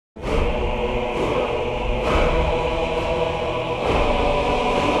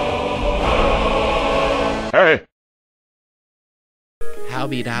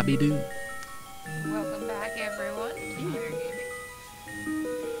Wobby-dobby-doo. Welcome back, everyone.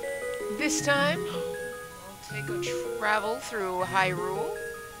 This time, we'll take a travel through Hyrule.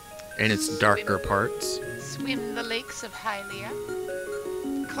 And its darker parts. Swim the lakes of Hylia.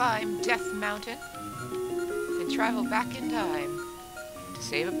 Climb Death Mountain. And travel back in time to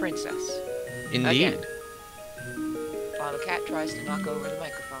save a princess. Indeed. Again. While the cat tries to knock over the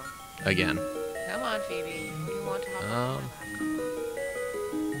microphone. Again. Come on, Phoebe. You want to hop on my lap? Come on.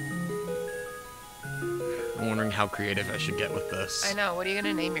 I'm wondering how creative I should get with this. I know. What are you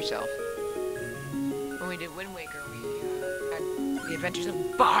going to name yourself? When we did Wind Waker, we had the adventures of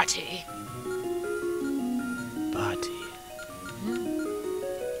Barty. Barty.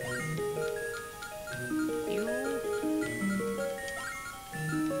 You...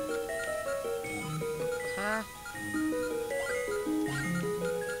 Huh?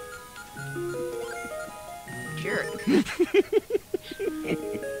 Jerk.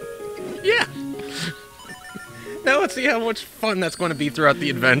 Yeah! Now let's see how much fun that's going to be throughout the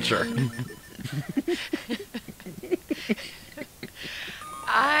adventure.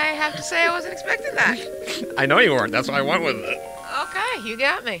 I have to say I wasn't expecting that. I know you weren't, that's why I went with it. Okay, you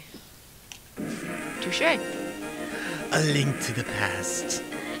got me. Touche. A link to the past.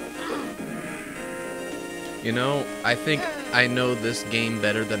 You know, I think I know this game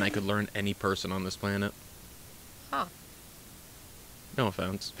better than I could learn any person on this planet. Huh. No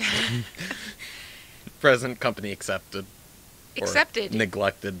offense. Present company accepted. Accepted. Or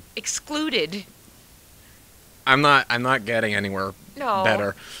neglected. Excluded. I'm not getting anywhere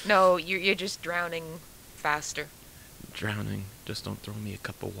better. No, you're just drowning faster. Drowning. Just don't throw me a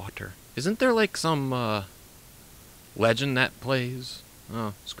cup of water. Isn't there like some legend that plays?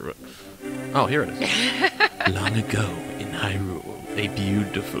 Oh, screw it. Oh, here it is. Long ago in Hyrule, a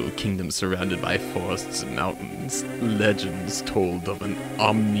beautiful kingdom surrounded by forests and mountains, legends told of an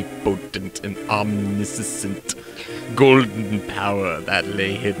omnipotent and omniscient golden power that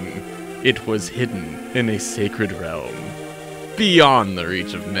lay hidden. It was hidden in a sacred realm, beyond the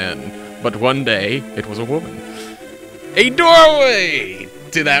reach of men. But one day, it was a woman. A doorway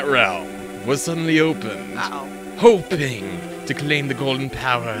to that realm was suddenly opened. Hoping to claim the golden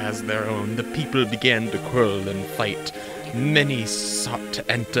power as their own, the people began to quarrel and fight. Many sought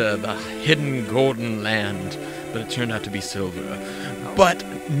to enter the hidden golden land, but it turned out to be silver. But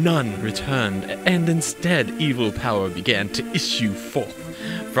none returned, and instead evil power began to issue forth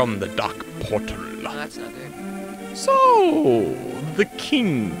from the dark portal. Oh, that's not good. So, the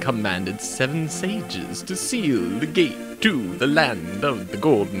king commanded 7 sages to seal the gate to the land of the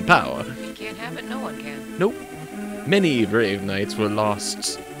golden power. If you can't have it, no one can. Nope. Many brave knights were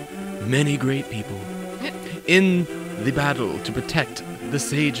lost. Many great people. In the battle to protect the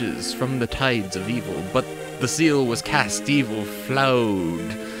sages from the tides of evil, but the seal was cast, evil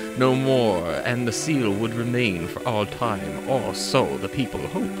flowed no more, and the seal would remain for all time, or so the people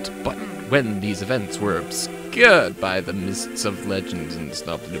hoped. But when these events were obscured by the mists of legends and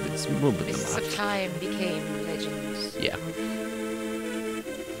stuff, Mists of time became legends. Yeah.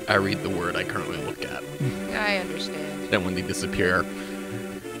 I read the word I currently look at. I understand. Then when they disappear,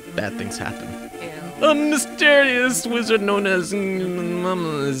 bad things happen. Yeah. A mysterious wizard known as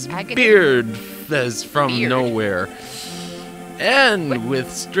Mama's Beard is from nowhere. And with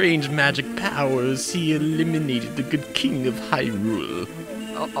strange magic powers, he eliminated the good king of Hyrule.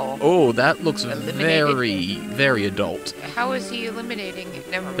 Uh-oh. Oh, that looks Eliminated? very, very adult. How is he eliminating it?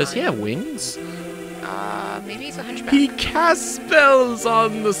 Never mind. Does he have wings? Maybe he's a hunchback. He cast spells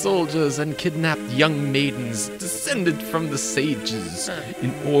on the soldiers and kidnapped young maidens descended from the sages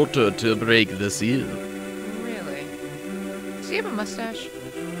in order to break the seal. Really? Does he have a mustache?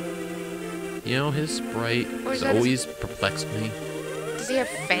 You know, his sprite has always perplexed me. Does he have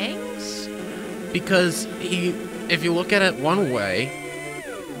fangs? Because if you look at it one way,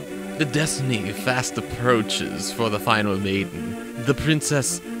 the destiny fast approaches for the final maiden, the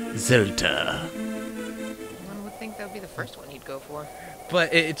Princess Zelda. One would think that would be the first one he'd go for.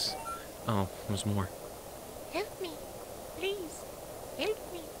 But it's... Oh, there's more. Help me. Please. Help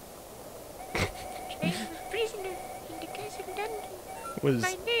me. I am a prisoner in the castle dungeon.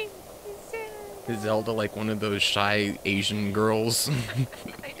 My name is Zelda. Is Zelda like one of those shy Asian girls?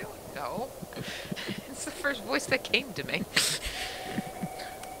 I don't know. It's the first voice that came to me.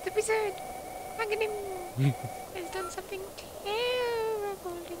 The wizard, Aghanim, has done something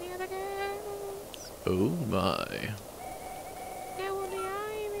terrible to the other girls. Oh my. Now only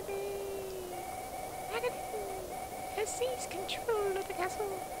I remain. Aghanim has seized control of the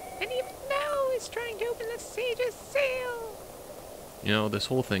castle, and even now is trying to open the sage's seal. You know, this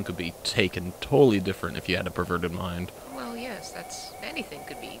whole thing could be taken totally different if you had a perverted mind. Well, yes. goodness, that's anything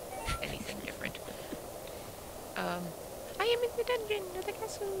could be anything different. I am in the dungeon of the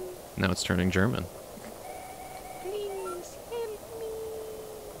castle. Now it's turning German. Please help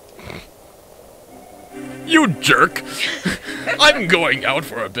me. You jerk! I'm going out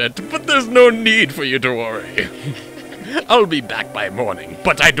for a bit, but there's no need for you to worry. I'll be back by morning,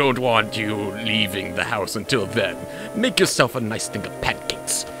 but I don't want you leaving the house until then. Make yourself a nice thing of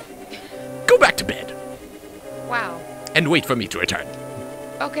pancakes. Go back to bed. Wow. And wait for me to return.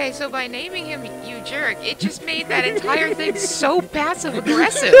 Okay, so by naming him you jerk, it just made that entire thing so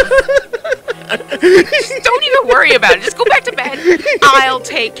passive-aggressive. Just don't even worry about it. Just go back to bed. I'll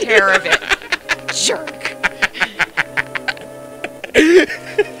take care of it. Jerk.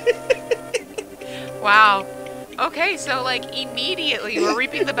 Wow. Okay, so, like, immediately we're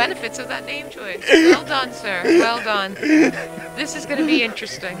reaping the benefits of that name choice. Well done, sir. Well done. This is going to be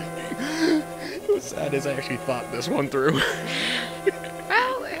interesting. What's sad is I actually thought this one through.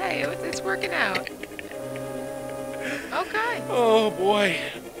 Well, hey, it's working out. Okay. Oh, boy.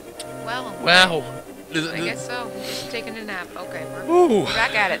 Well. Wow. I guess so. Just taking a nap. Okay, we're Ooh.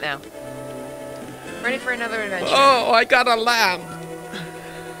 back at it now. Ready for another adventure. Oh, I got a lamp.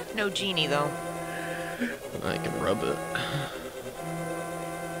 No genie, though. I can rub it.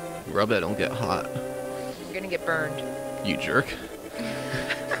 Rub it, don't get hot. You're gonna get burned. You jerk.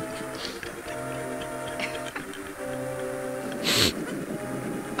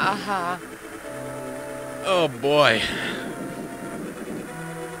 Uh-huh. Oh boy.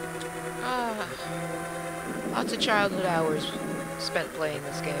 Lots of childhood hours spent playing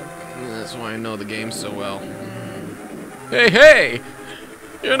this game. That's why I know the game so well. Hey, hey!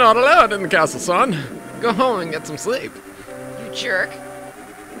 You're not allowed in the castle, son. Go home and get some sleep. You jerk.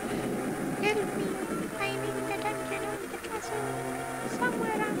 Help me. I'm in the dungeon of the castle.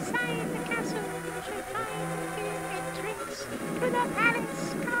 Somewhere outside the castle, you should find the entrance to the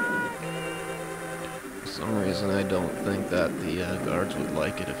palace garden. For some reason, I don't think that the guards would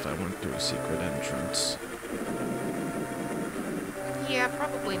like it if I went through a secret entrance. Yeah,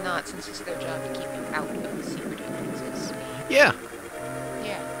 probably not, since it's their job to keep you out of the secret entrances. Yeah.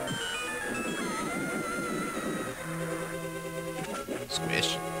 Yeah.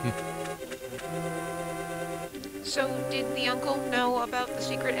 Squish. So, did the uncle know about the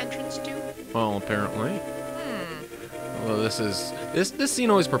secret entrance too? Well, apparently. Although this scene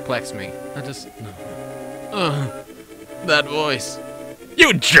always perplexed me. I just... that voice.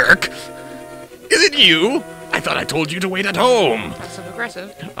 You jerk! Is it you? I thought I told you to wait at home.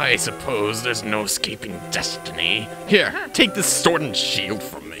 Passive-aggressive. I suppose there's no escaping destiny. Here, take this sword and shield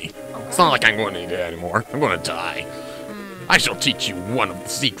from me. It's not like I'm going to need it anymore. I'm going to die. I shall teach you one of the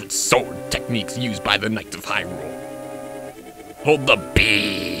secret sword techniques used by the Knights of Hyrule. Hold the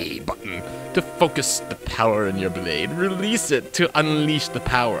B button to focus the power in your blade. Release it to unleash the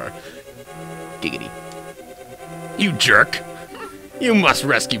power. Giggity. You jerk! You must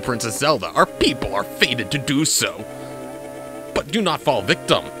rescue Princess Zelda. Our people are fated to do so. But do not fall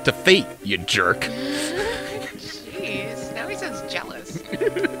victim to fate, you jerk. Jeez, now he sounds jealous.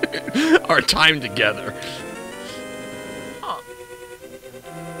 Our time together. Huh.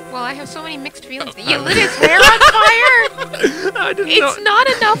 Well, I have so many mixed feelings. You lit his hair on fire? I didn't It's not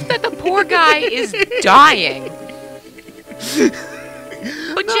enough that the poor guy is dying.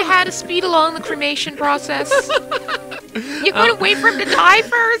 But you had to speed along the cremation process. You couldn't wait for him to die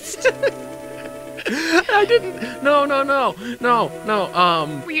first? I didn't. No.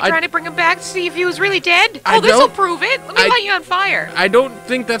 Were you trying to bring him back to see if he was really dead? I Oh, this'll don't- prove it. Let me light you on fire. I don't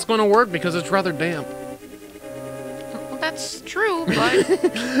think that's going to work because it's rather damp. Well, that's true,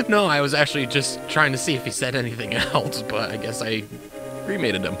 but... No, I was actually just trying to see if he said anything else, but I guess I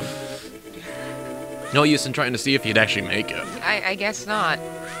cremated him. No use in trying to see if he'd actually make it. I guess not.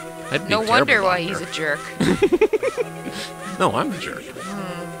 I'd be No a wonder terrible why doctor. he's a jerk. No, I'm the jerk.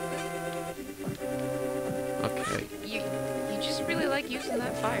 Okay. You just really like using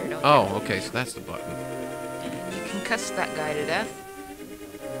that fire, don't you? Oh, okay, so that's the button. And you can cuss that guy to death.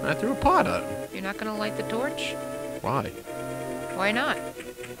 I threw a pot at him. You're not gonna light the torch? Why? Why not?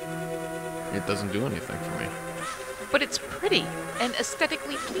 It doesn't do anything for me. But it's pretty and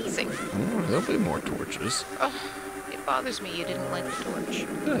aesthetically pleasing. Oh, there'll be more torches. Oh, it bothers me you didn't light the torch.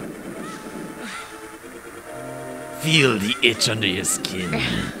 Good. Feel the itch under your skin.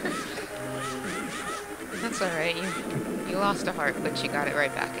 That's alright. You lost a heart, but you got it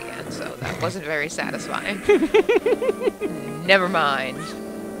right back again, so that wasn't very satisfying. Never mind.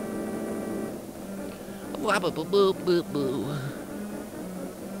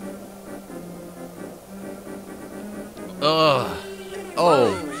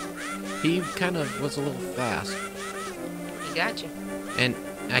 Oh, he kind of was a little fast. He got you. And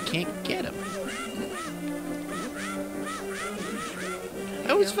I can't get him. I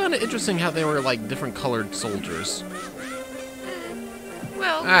always found it interesting how they were like different colored soldiers.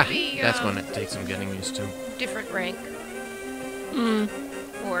 Well, maybe, That's going to take some getting used to. different rank.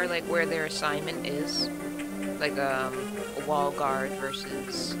 Or like where their assignment is. Like a wall guard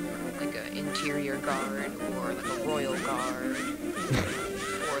versus like an interior guard, or like a royal guard,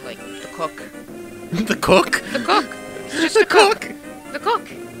 or like the cook. The cook? The cook. Just The cook? The cook.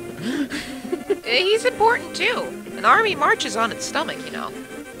 He's important too. An army marches on its stomach, you know.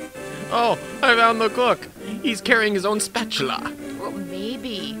 Oh, I found the cook. He's carrying his own spatula. Well,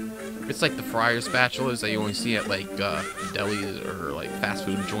 maybe. It's like the fryer spatulas that you only see at like delis or like fast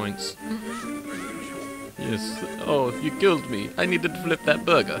food joints. Yes. Oh, you killed me. I needed to flip that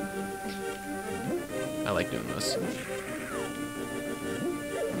burger. I like doing this.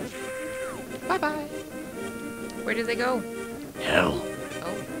 Bye-bye. Where did they go? Hell.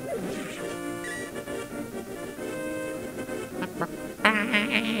 Oh.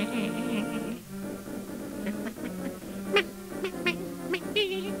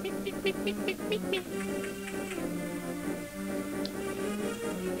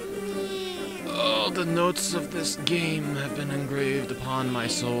 Oh, the notes of this game have been engraved upon my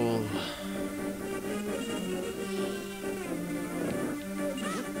soul.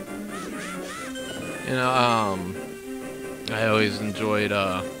 You know, I always enjoyed,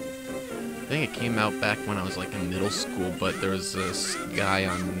 I think it came out back when I was like in middle school, but there was this guy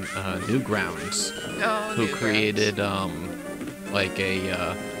on Newgrounds who created like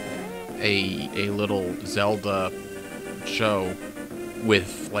a little Zelda show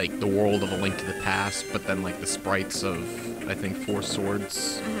with like the world of A Link to the Past, but then like the sprites of I think Four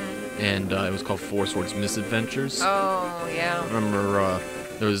Swords, and it was called Four Swords Misadventures. Oh, yeah. I remember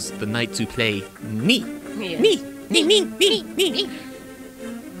there was the knights who play me. Yeah.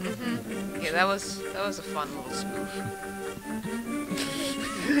 Yeah, that was a fun little spoof.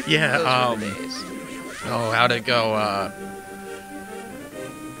 Yeah. Those were the days. Oh, how'd it go?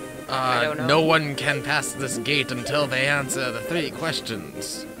 I don't know. No one can pass this gate until they answer the 3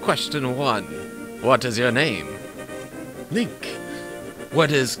 questions. Question 1. What is your name? Link.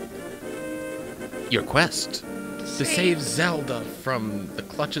 What is your quest? To save Zelda from the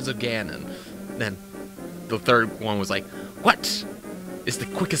clutches of Ganon. Then the third one was like, what is the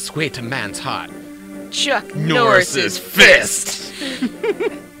quickest way to man's heart? Chuck Norris's fist.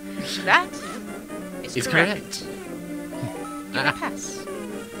 That is correct. You may pass.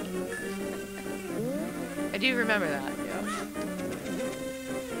 I do remember that, yeah.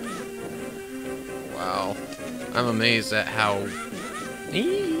 Wow. I'm amazed at how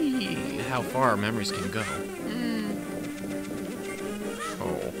far our memories can go.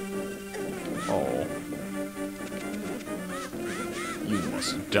 Oh. You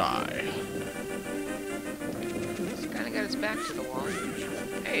must die. He's kind of got his back to the wall.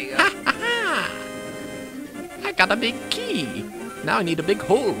 There you go. I got a big key. Now I need a big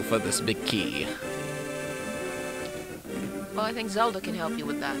hole for this big key. Well, I think Zelda can help you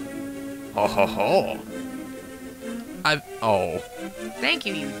with that. Ho ho ho. Oh. Thank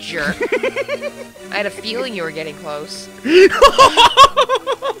you, you jerk. I had a feeling you were getting close.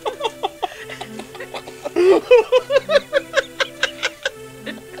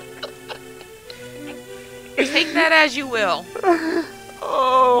 Take that as you will.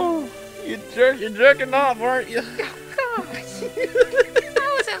 Oh, you're jerking off, aren't you? Oh, God.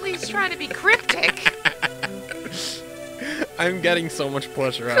 I was at least trying to be cryptic. I'm getting so much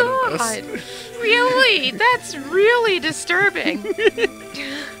pleasure out of God, this. really? That's really disturbing.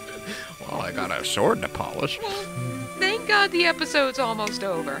 Well, I got a sword to polish. Thank God the episode's almost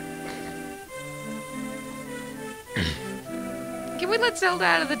over. Can we let Zelda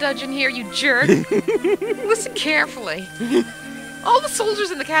out of the dungeon here, you jerk? Listen carefully. All the soldiers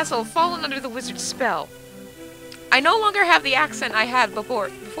in the castle have fallen under the wizard's spell. I no longer have the accent I had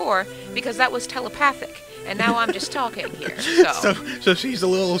before because that was telepathic, and now I'm just talking here. So she's a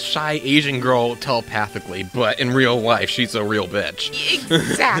little shy Asian girl telepathically, but in real life, she's a real bitch.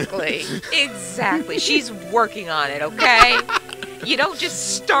 Exactly. Exactly. She's working on it, okay? You don't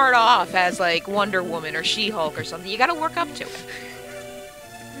just start off as, like, Wonder Woman or She-Hulk or something. You gotta work up to it.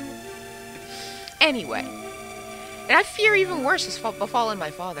 Anyway. And I fear even worse has befallen my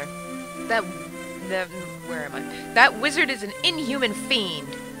father. Where am I? That wizard is an inhuman fiend.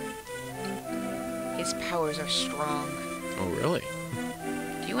 His powers are strong. Oh, really?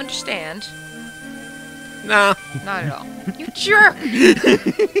 Do you understand? Nah. Not at all. You jerk!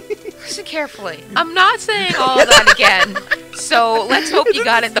 Listen carefully. I'm not saying all of that again. So let's hope you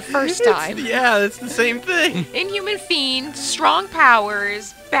got it the first time. Yeah, it's the same thing. Inhuman fiend, strong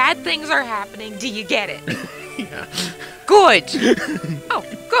powers, bad things are happening. Do you get it? Yeah. Good. Oh,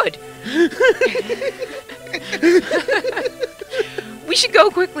 good. We should go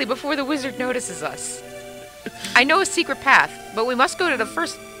quickly before the wizard notices us. I know a secret path, but we must go to the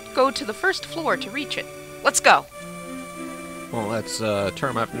first floor to reach it. Let's go. Well, that's a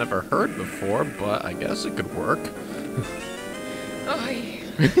term I've never heard before, but I guess it could work. Oy,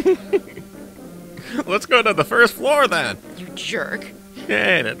 Let's go to the first floor then. you jerk.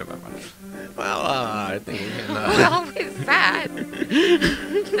 Hey, well, I think we can. Well, with that,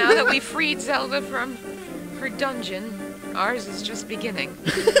 now that we freed Zelda from her dungeon, ours is just beginning.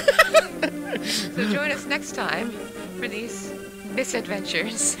 So join us next time for these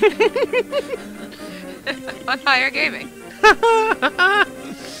misadventures on Higher Gaming.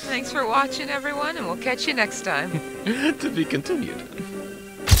 Thanks for watching, everyone, and we'll catch you next time. To be continued.